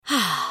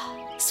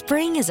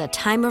Spring is a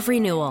time of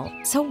renewal,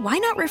 so why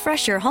not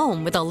refresh your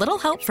home with a little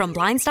help from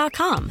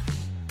Blinds.com?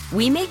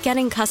 We make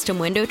getting custom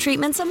window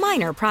treatments a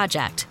minor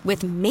project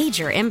with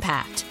major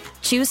impact.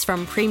 Choose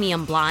from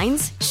premium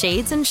blinds,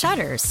 shades, and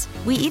shutters.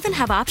 We even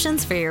have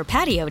options for your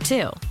patio,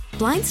 too.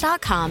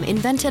 Blinds.com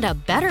invented a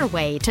better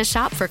way to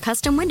shop for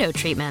custom window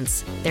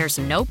treatments. There's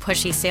no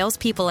pushy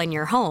salespeople in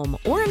your home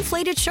or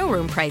inflated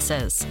showroom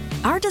prices.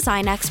 Our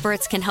design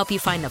experts can help you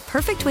find the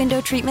perfect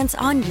window treatments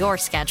on your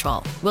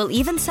schedule. We'll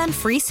even send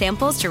free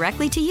samples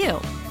directly to you.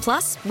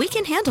 Plus, we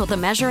can handle the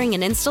measuring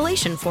and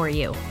installation for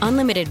you.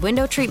 Unlimited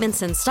window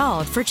treatments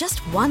installed for just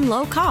one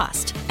low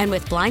cost. And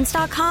with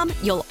Blinds.com,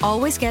 you'll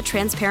always get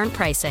transparent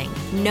pricing.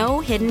 No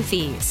hidden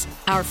fees.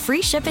 Our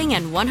free shipping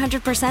and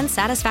 100%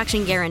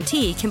 satisfaction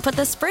guarantee can put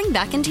the spring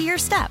back into your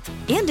step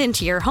and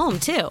into your home,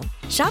 too.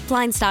 Shop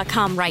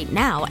Blinds.com right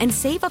now and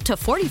save up to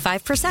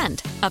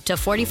 45%. Up to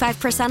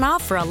 45%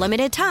 off for a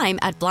limited time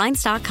at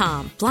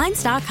Blinds.com.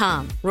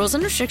 Blinds.com. Rules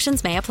and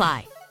restrictions may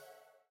apply.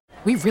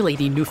 We really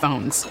need new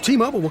phones.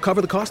 T-Mobile will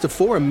cover the cost of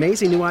 4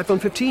 amazing new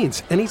iPhone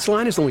 15s, and each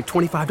line is only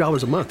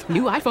 $25 a month.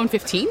 New iPhone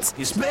 15s?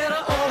 It's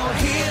better over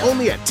here.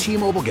 Only at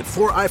T-Mobile, get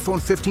 4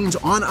 iPhone 15s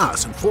on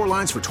us and 4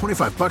 lines for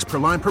 $25 per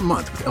line per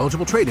month with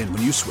eligible trade-in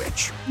when you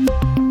switch.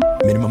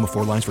 Minimum of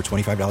 4 lines for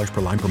 $25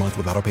 per line per month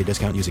with autopay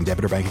discount using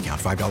debit or bank account.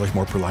 $5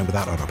 more per line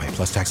without autopay,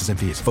 plus taxes and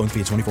fees. Phone fee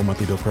at 24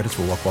 monthly bill credits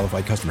for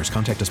well-qualified customers.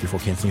 Contact us before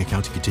canceling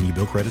account to continue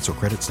bill credits or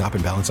credit stop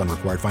and balance on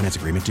required finance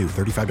agreement due.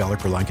 $35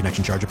 per line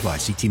connection charge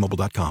applies. See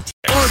T-Mobile.com.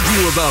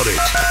 Argue about it.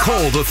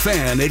 Call the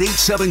Fan at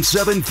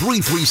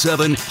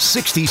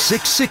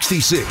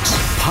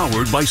 877-337-6666.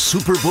 Powered by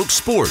Superbook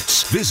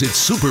Sports. Visit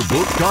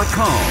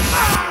superbook.com.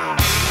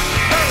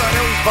 I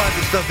always find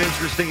this stuff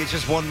interesting. It's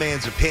just one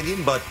man's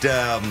opinion, but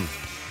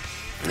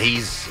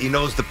he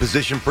knows the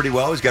position pretty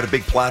well. He's got a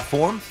big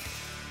platform.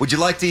 Would you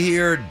like to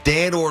hear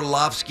Dan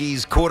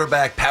Orlovsky's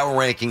quarterback power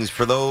rankings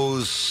for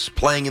those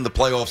playing in the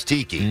playoffs,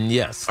 Tiki?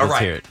 Yes, All let's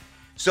right. hear it.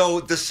 So,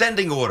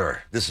 descending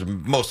order. This is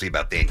mostly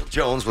about Daniel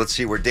Jones. Let's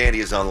see where Danny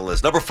is on the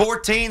list. Number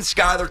 14,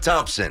 Skylar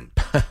Thompson.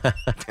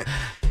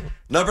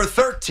 Number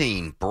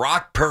 13,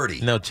 Brock Purdy.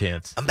 No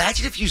chance.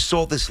 Imagine if you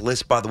saw this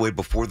list, by the way,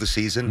 before the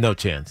season. No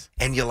chance.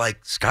 And you're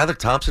like, Skylar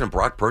Thompson and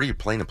Brock Purdy are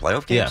playing in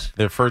playoff games?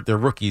 Yeah, they're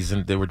rookies,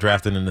 and they were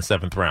drafted in the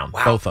 7th round.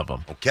 Wow. Both of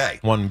them. Okay.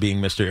 One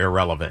being Mr.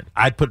 Irrelevant.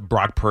 I'd put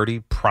Brock Purdy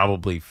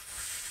probably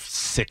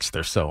 6th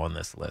or so on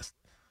this list.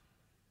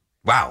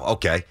 Wow,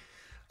 okay.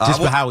 Just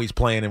for how he's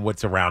playing and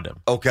what's around him.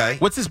 Okay.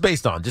 What's this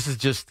based on? This is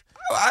just...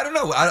 I don't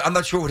know. I'm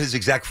not sure what his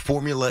exact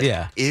formula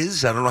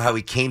is. I don't know how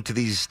he came to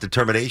these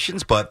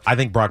determinations, but... I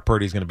think Brock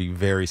Purdy is going to be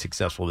very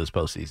successful this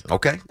postseason.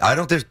 Okay. I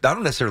don't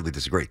necessarily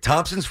disagree.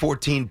 Thompson's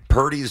 14,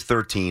 Purdy is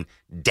 13,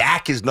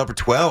 Dak is number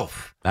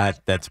 12.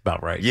 That's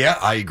about right. Yeah,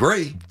 I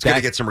agree. It's going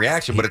to get some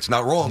reaction, but it's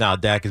not wrong. No,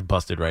 Dak is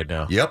busted right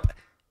now. Yep.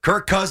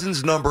 Kirk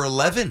Cousins, number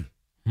 11.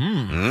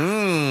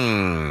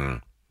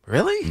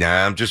 Really?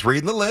 Nah, I'm just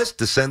reading the list,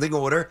 descending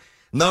order.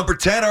 Number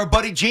 10, our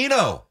buddy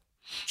Gino.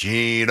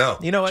 Gino.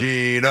 You know what?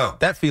 Gino.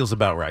 That feels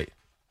about right.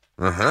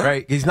 Uh-huh.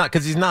 Right? He's not... I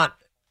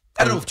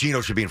don't know if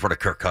Gino should be in front of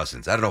Kirk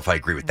Cousins. I don't know if I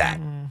agree with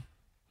that.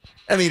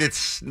 I mean,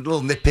 it's a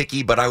little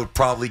nitpicky, but I would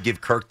probably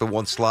give Kirk the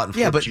one slot and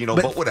flip Gino,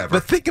 but whatever.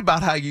 But think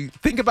about how you've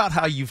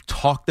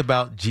talked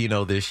about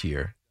Gino this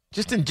year.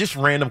 Just in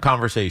random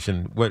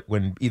conversation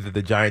when either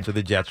the Giants or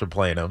the Jets were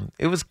playing him.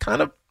 It was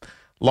kind of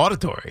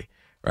laudatory,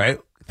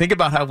 right? Think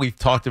about how we've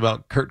talked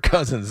about Kirk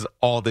Cousins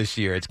all this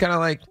year. It's kind of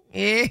like,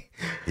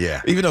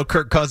 Yeah. Even though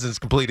Kirk Cousins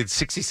completed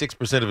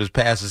 66% of his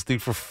passes, threw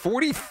for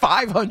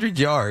 4,500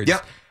 yards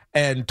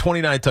and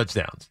 29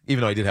 touchdowns,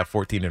 even though he did have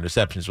 14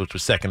 interceptions, which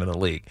was second in the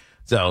league.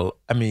 So,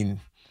 I mean,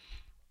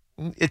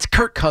 it's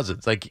Kirk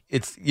Cousins. Like,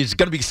 it's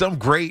going to be some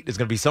great, it's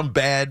going to be some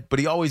bad, but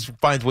he always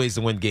finds ways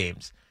to win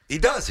games. He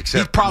does,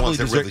 except he probably,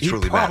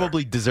 really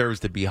matter. Deserves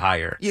to be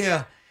higher.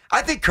 Yeah.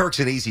 I think Kirk's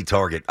an easy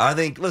target.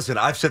 Listen,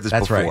 I've said this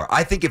That's before. right.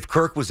 I think if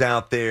Kirk was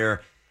out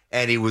there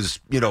and he was,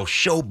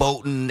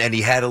 showboating and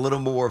he had a little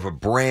more of a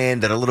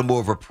brand and a little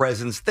more of a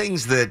presence,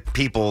 things that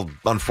people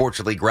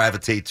unfortunately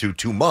gravitate to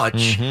too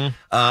much,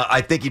 I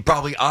think he'd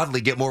probably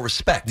oddly get more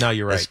respect. No,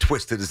 you're right. As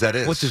twisted as that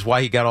is. Which is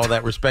why he got all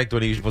that respect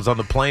when he was on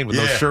the plane with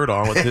no shirt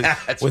on, with the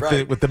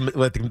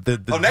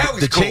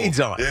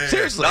chains on. Yeah.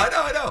 Seriously, I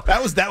know.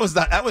 That was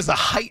the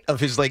height of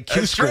his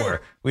Q score. True.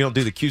 We don't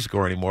do the Q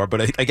score anymore,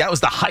 but that was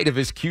the height of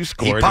his Q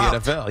score in the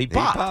NFL. He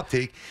popped.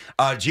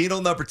 Gino,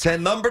 number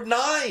 10. Number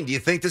 9. Do you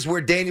think this is where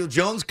Daniel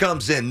Jones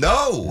comes in?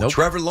 No. Nope.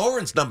 Trevor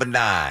Lawrence, number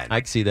 9. I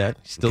can see that.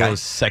 Still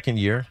his second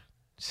year.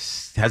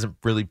 Hasn't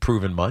really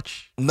proven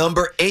much.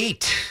 Number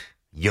 8.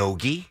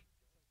 Yogi,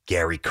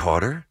 Gary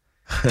Carter,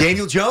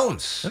 Daniel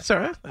Jones. That's all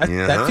right.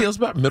 That feels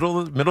about middle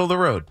of the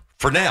road.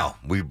 For now,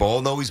 we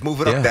all know he's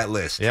moving up that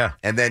list. Yeah.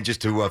 And then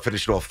just to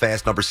finish it off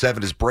fast, number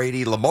 7 is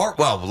Brady. Lamar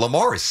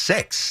is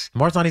 6.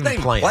 Lamar's not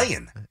even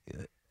playing.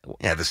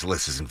 Yeah, this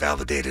list is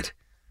invalidated.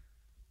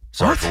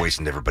 Sorry for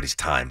wasting everybody's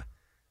time.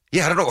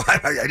 Yeah, I don't know. I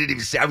didn't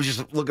even say. I was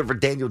just looking for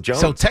Daniel Jones.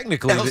 So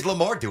technically, how's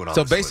Lamar doing on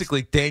so this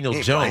basically, list?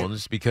 Daniel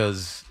Jones,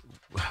 because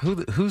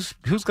who's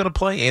going to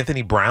play?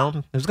 Anthony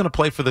Brown? Who's going to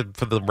play for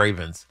the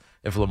Ravens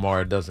if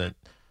Lamar doesn't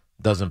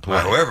play?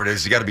 Well, whoever it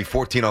is, you got to be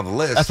 14 on the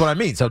list. That's what I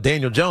mean. So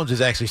Daniel Jones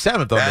is actually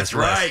 7th on this list. That's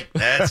right.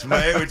 That's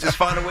we're just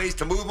finding ways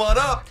to move on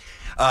up.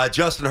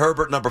 Justin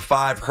Herbert, number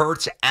 5.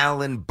 Hurts,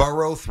 Allen,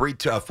 Burrow,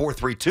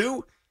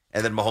 4-3-2.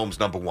 And then Mahomes,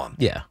 number 1.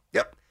 Yeah.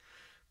 Yep.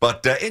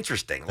 But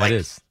interesting. That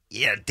is.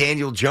 Yeah,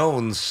 Daniel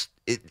Jones,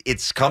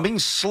 it's coming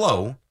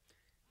slow,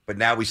 but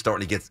now we're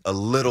starting to get a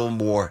little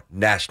more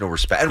national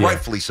respect, and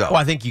rightfully so.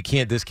 Well, I think you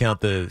can't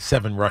discount the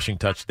 7 rushing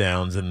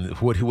touchdowns and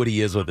what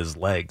he is with his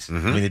legs.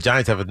 Mm-hmm. I mean, the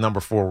Giants have a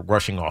number 4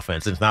 rushing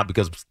offense. It's not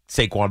because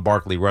Saquon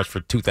Barkley rushed for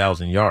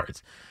 2,000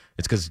 yards.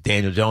 It's because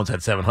Daniel Jones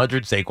had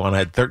 700, Saquon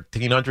had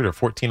 1,300 or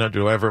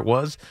 1,400, whatever it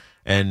was,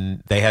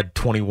 and they had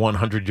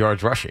 2,100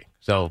 yards rushing.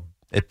 So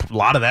a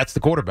lot of that's the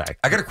quarterback.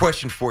 I got a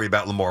question for you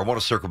about Lamar. I want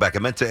to circle back. I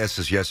meant to ask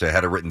this yesterday. I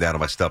had it written down on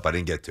my stuff. I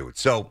didn't get to it.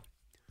 So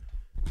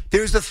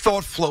there's a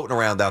thought floating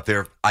around out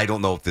there. I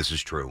don't know if this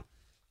is true.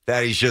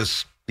 That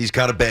he's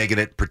kind of bagging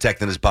it,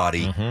 protecting his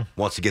body,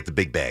 wants to get the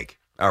big bag.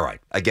 All right.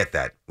 I get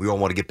that. We all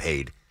want to get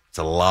paid. It's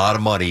a lot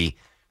of money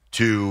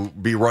to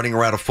be running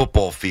around a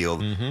football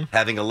field,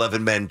 having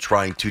 11 men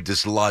trying to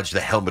dislodge the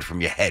helmet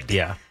from your head.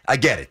 Yeah. I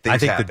get it. Things I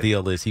think happen. the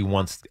deal is he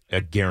wants a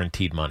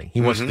guaranteed money.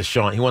 He wants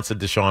Deshaun. He wants a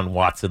Deshaun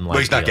Watson. But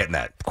he's not getting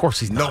that. Of course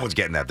he's not. No one's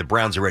getting that. The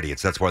Browns are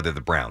idiots. That's why they're the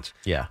Browns.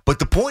 Yeah. But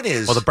the point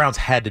is, well, the Browns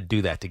had to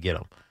do that to get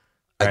him.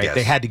 I Right? guess.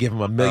 They had to give him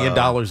 $1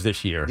 million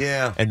this year.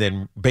 Yeah. And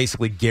then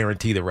basically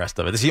guarantee the rest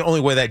of it. It's the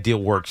only way that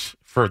deal works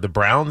for the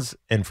Browns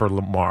and for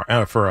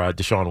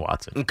Deshaun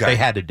Watson. Okay. They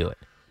had to do it.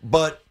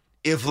 But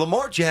if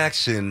Lamar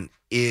Jackson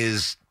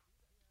is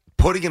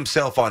putting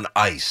himself on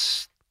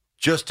ice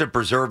just to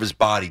preserve his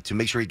body, to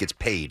make sure he gets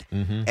paid,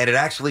 and it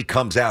actually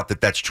comes out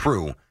that that's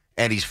true,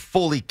 and he's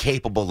fully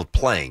capable of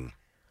playing,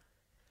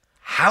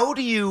 how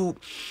do you...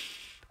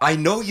 I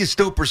know you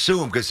still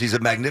pursue him because he's a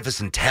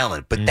magnificent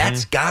talent, but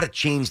that's got to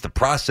change the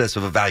process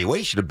of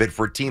evaluation a bit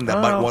for a team that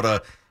might want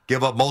to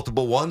give up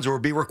multiple ones or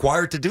be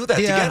required to do that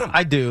to get him.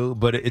 I do,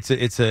 but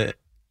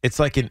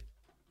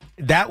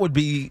that would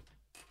be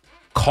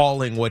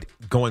calling what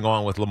going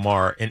on with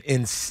Lamar an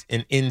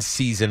in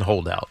season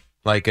holdout,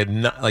 like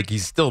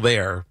he's still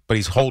there, but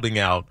he's holding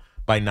out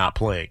by not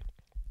playing.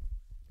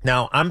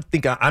 Now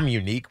I'm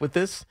unique with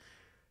this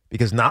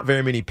because not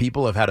very many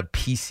people have had a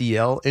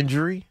PCL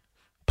injury,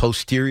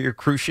 posterior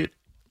cruciate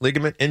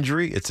ligament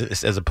injury. It's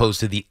as opposed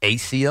to the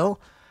ACL.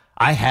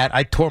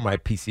 I tore my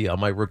PCL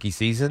my rookie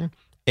season,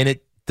 and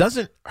it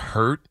doesn't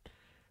hurt,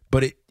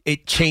 but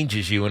it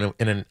changes you in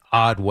an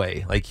odd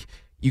way. Like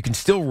you can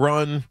still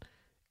run.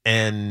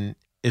 And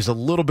there's a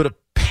little bit of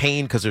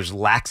pain because there's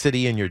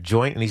laxity in your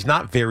joint, and he's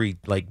not very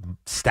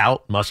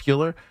stout,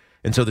 muscular,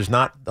 and so there's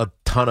not a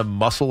ton of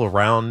muscle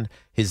around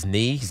his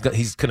knee. He's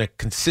going to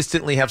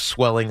consistently have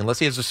swelling unless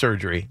he has a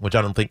surgery, which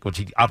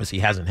he obviously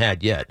hasn't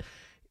had yet.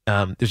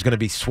 There's going to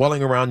be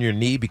swelling around your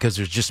knee because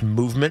there's just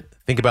movement.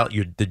 Think about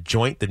the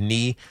joint, the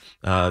knee,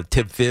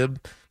 tib fib,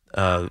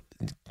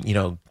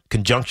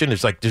 conjunction.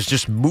 There's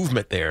just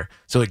movement there,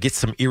 so it gets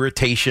some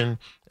irritation.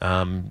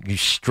 You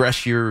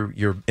stress your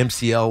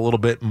MCL a little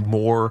bit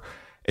more,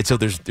 and so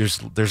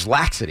there's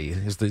laxity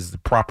is the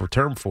proper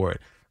term for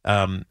it.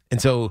 And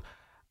so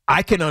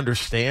I can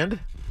understand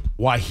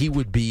why he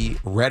would be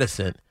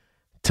reticent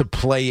to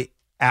play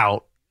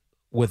out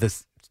with a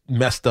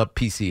messed up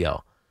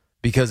PCL,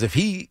 because if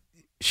he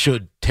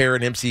should tear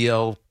an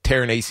MCL,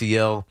 tear an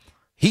ACL,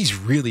 he's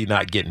really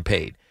not getting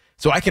paid.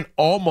 So I can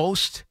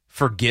almost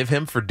forgive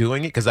him for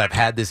doing it because I've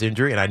had this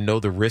injury and I know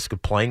the risk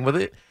of playing with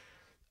it.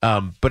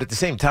 But at the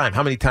same time,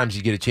 how many times do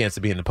you get a chance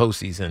to be in the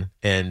postseason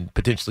and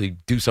potentially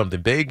do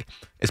something big,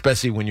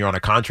 especially when you're on a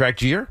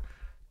contract year?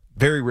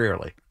 Very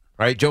rarely,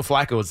 right? Joe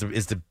Flacco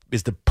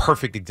is the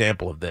perfect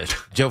example of this.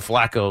 Joe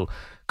Flacco,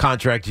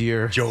 contract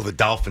year. Joe, the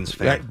Dolphins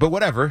fan. Right? But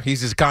whatever,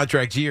 he's his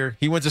contract year.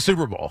 He wins a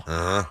Super Bowl,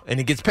 and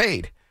he gets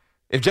paid.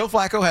 If Joe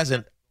Flacco has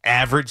an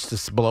average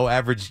to below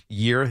average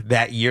year,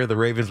 that year the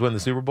Ravens win the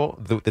Super Bowl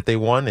that they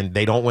won, and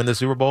they don't win the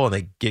Super Bowl and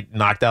they get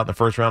knocked out in the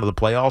first round of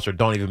the playoffs or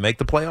don't even make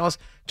the playoffs,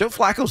 Joe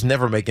Flacco's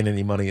never making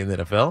any money in the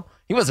NFL.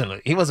 He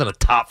wasn't a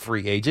top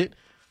free agent,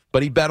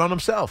 but he bet on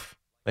himself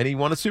and he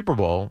won a Super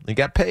Bowl and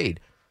got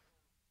paid.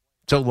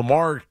 So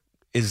Lamar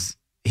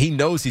he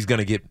knows he's going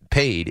to get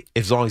paid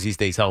as long as he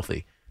stays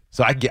healthy.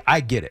 So I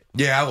get it.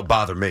 Yeah, that would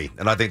bother me,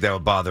 and I think that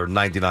would bother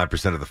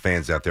 99% of the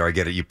fans out there. I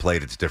get it. You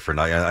played; it's different.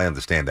 I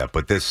understand that,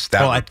 but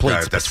I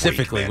played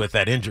specifically with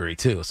that injury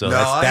too, so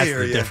that's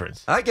the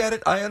difference. I get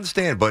it. I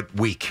understand, but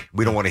weak.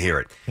 We don't want to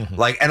hear it.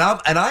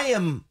 I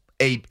am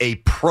a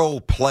pro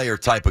player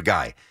type of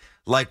guy.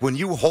 Like when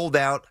you hold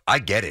out, I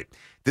get it.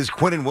 This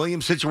Quinnen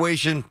Williams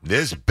situation,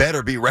 this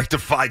better be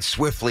rectified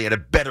swiftly, and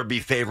it better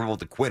be favorable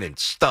to Quinnen.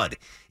 Stud.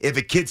 If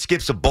a kid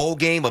skips a bowl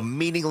game, a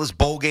meaningless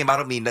bowl game, I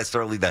don't mean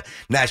necessarily the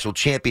national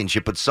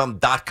championship, but some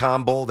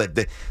 .com bowl that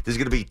there's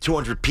going to be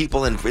 200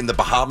 people in the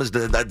Bahamas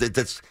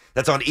that's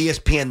on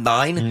ESPN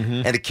 9,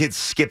 and a kid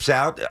skips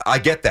out. I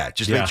get that.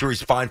 Just make sure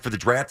he's fine for the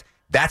draft.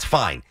 That's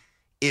fine.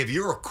 If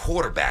you're a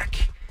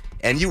quarterback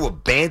and you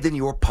abandon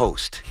your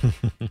post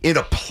in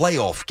a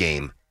playoff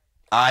game,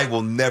 I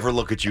will never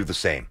look at you the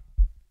same.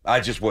 I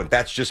just wouldn't.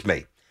 That's just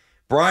me.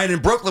 Brian in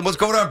Brooklyn, what's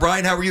going on,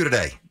 Brian? How are you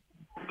today?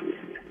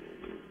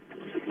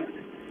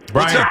 Brian.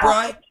 What's up,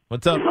 Brian?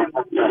 What's up?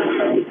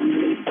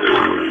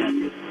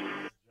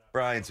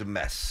 Brian's a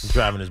mess. He's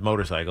driving his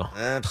motorcycle.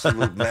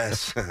 Absolute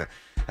mess.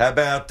 How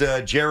about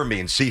Jeremy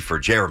in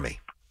Seaford? Jeremy.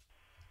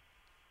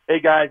 Hey,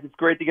 guys. It's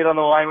great to get on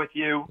the line with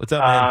you. What's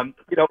up, man?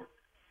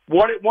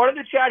 Wanted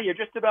to chat here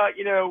just about,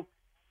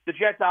 the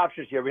Jets'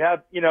 options here. We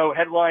have,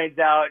 headlines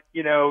out,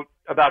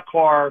 about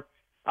Carr,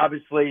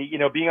 obviously,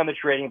 being on the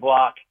trading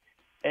block.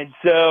 And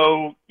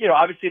so,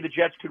 obviously the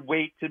Jets could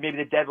wait to maybe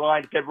the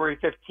deadline, February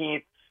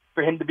 15th,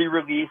 for him to be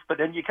released. But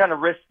then you kind of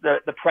risk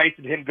the price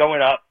of him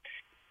going up.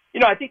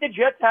 I think the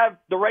Jets have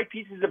the right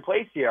pieces in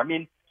place here. I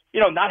mean,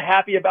 not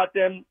happy about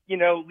them,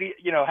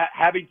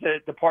 having to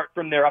depart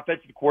from their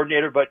offensive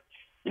coordinator, but,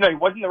 he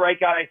wasn't the right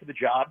guy for the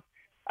job.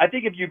 I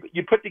think if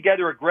you put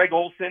together a Greg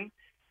Olson,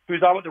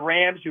 who's on with the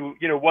Rams, who,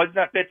 was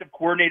an offensive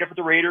coordinator for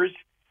the Raiders,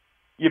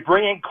 you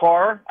bring in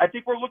Carr, I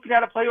think we're looking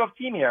at a playoff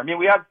team here. I mean,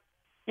 we have,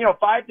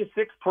 5 to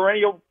 6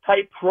 perennial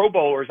type Pro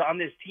Bowlers on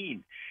this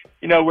team.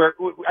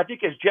 I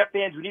think as Jet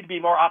fans, we need to be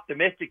more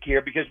optimistic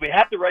here because we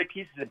have the right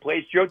pieces in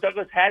place. Joe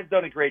Douglas has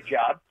done a great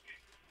job.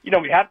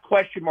 We have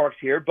question marks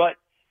here, but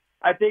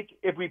I think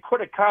if we put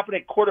a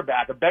confident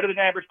quarterback, a better than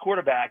average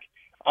quarterback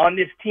on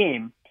this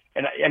team,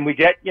 and we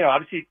get,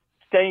 obviously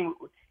saying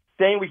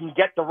we can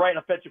get the right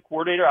offensive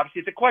coordinator,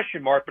 obviously it's a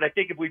question mark, but I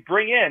think if we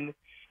bring in,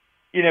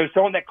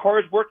 someone that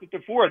Carr's worked with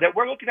before, that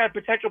we're looking at a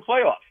potential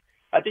playoff.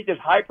 I think there's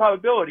high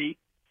probability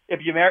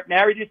if you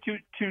marry these two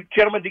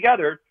gentlemen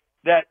together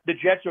that the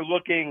Jets are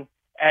looking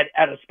at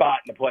a spot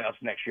in the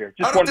playoffs next year.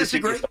 I don't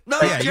disagree. No,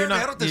 I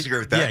don't disagree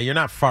with that. Yeah, you're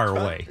not far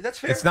away. That's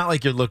fair. It's not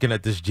like you're looking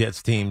at this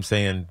Jets team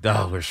saying,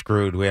 "Oh, we're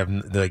screwed. We're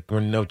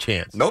no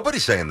chance."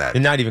 Nobody's saying that.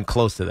 You're not even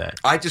close to that.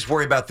 I just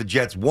worry about the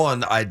Jets,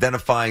 one,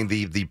 identifying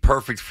the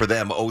perfect for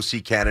them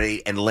OC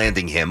candidate and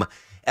landing him.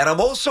 And I'm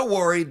also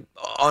worried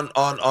on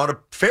a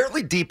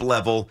fairly deep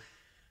level,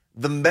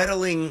 the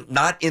meddling,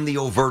 not in the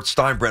overt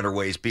Steinbrenner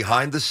ways,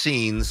 behind the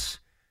scenes,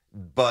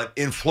 but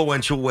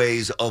influential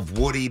ways of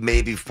Woody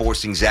maybe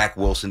forcing Zach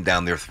Wilson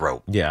down their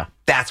throat. Yeah.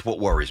 That's what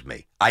worries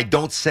me. I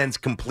don't sense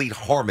complete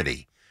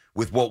harmony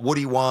with what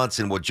Woody wants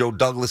and what Joe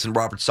Douglas and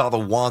Robert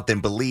Saleh want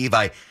and believe.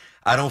 I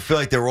don't feel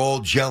like they're all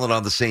gelling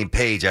on the same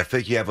page. I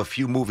think you have a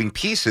few moving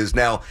pieces.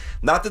 Now,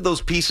 not that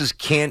those pieces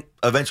can't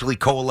eventually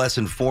coalesce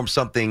and form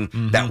something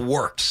that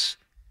works,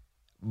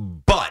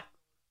 but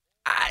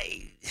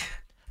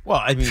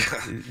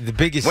the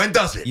biggest... When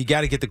does it? You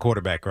got to get the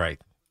quarterback right.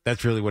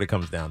 That's really what it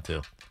comes down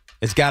to.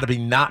 It's got to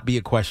not be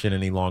a question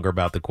any longer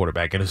about the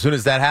quarterback. And as soon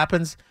as that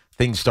happens,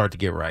 things start to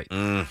get right.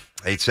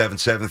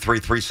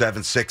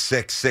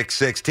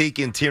 877-337-6666.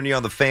 Tiki and Tierney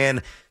on the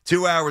Fan.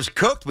 2 hours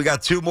cooked. We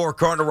got 2 more.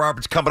 Cardinal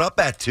Roberts coming up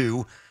at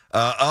 2.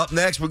 Up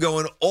next, we're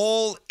going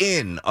all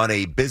in on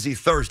a busy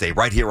Thursday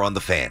right here on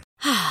the Fan.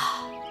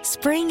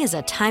 Spring is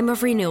a time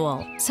of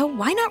renewal, so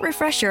why not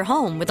refresh your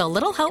home with a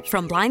little help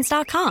from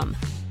Blinds.com?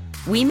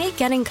 We make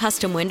getting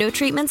custom window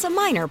treatments a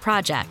minor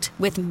project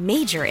with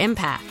major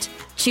impact.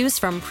 Choose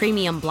from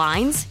premium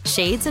blinds,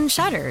 shades, and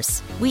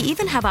shutters. We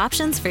even have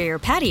options for your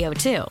patio,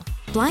 too.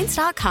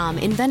 Blinds.com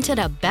invented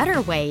a better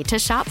way to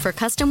shop for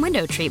custom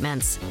window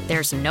treatments.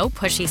 There's no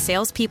pushy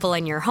salespeople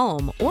in your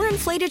home or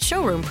inflated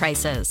showroom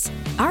prices.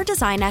 Our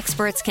design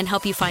experts can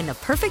help you find the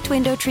perfect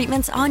window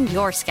treatments on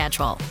your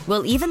schedule.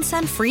 We'll even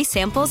send free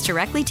samples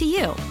directly to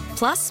you.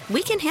 Plus,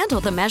 we can handle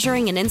the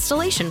measuring and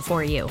installation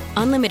for you.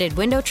 Unlimited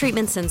window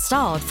treatments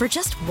installed for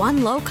just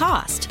one low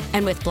cost.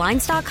 And with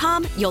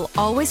Blinds.com, you'll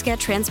always get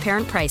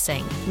transparent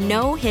pricing.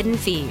 No hidden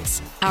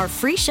fees. Our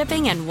free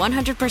shipping and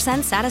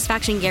 100%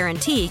 satisfaction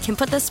guarantee can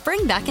put the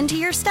spring back into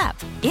your step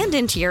and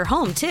into your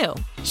home, too.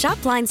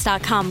 Shop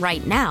Blinds.com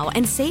right now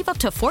and save up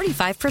to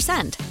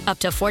 45%. Up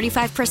to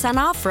 45%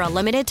 off for a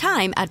limited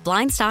time at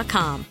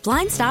Blinds.com.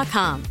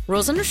 Blinds.com.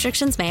 Rules and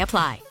restrictions may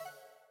apply.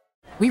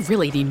 We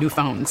really need new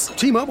phones.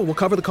 T-Mobile will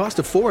cover the cost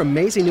of 4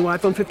 amazing new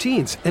iPhone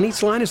 15s, and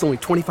each line is only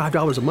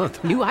 $25 a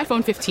month. New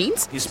iPhone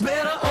 15s? It's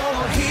better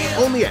over here.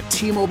 Only at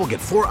T-Mobile, get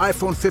 4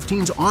 iPhone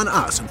 15s on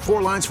us and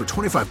 4 lines for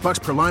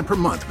 $25 per line per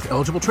month with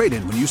eligible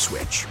trade-in when you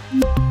switch.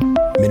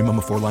 Minimum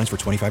of 4 lines for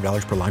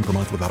 $25 per line per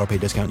month with auto-pay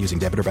discount using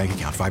debit or bank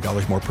account.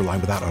 $5 more per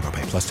line without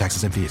auto-pay, plus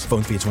taxes and fees.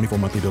 Phone fee at 24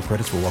 monthly bill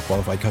credits for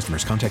well-qualified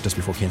customers. Contact us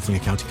before canceling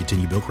account to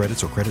continue bill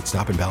credits or credit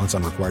stop and balance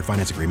on required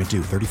finance agreement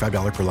due.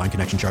 $35 per line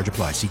connection charge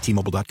applies. See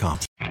T-Mobile.com.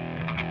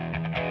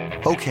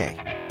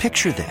 Okay,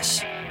 picture this.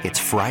 It's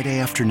Friday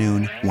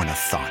afternoon when a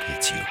thought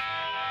hits you.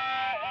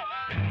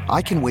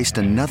 I can waste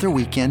another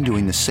weekend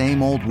doing the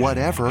same old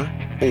whatever,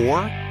 or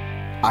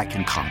I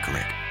can conquer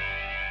it.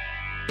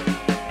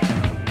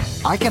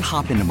 I can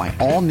hop into my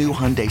all-new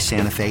Hyundai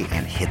Santa Fe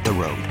and hit the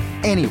road.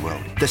 Any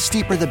road. The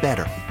steeper, the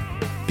better.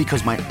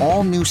 Because my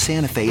all-new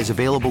Santa Fe is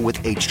available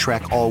with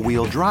H-Track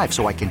all-wheel drive,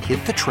 so I can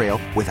hit the trail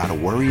without a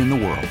worry in the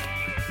world.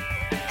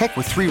 Heck,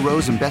 with 3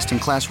 rows and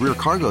best-in-class rear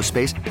cargo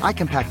space, I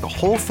can pack the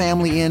whole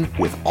family in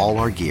with all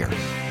our gear.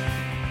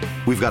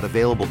 We've got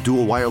available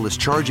dual wireless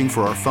charging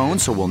for our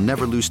phones, so we'll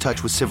never lose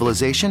touch with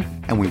civilization,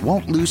 and we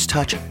won't lose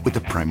touch with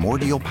the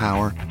primordial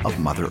power of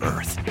Mother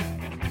Earth.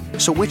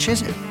 So which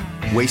is it?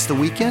 Waste the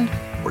weekend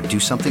or do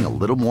something a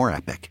little more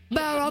epic?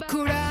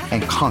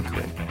 And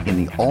conquer it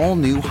in the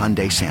all-new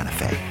Hyundai Santa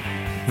Fe.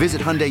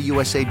 Visit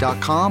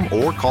HyundaiUSA.com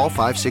or call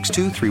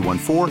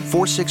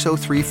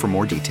 562-314-4603 for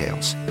more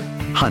details.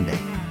 Hyundai,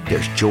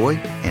 there's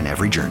joy in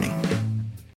every journey.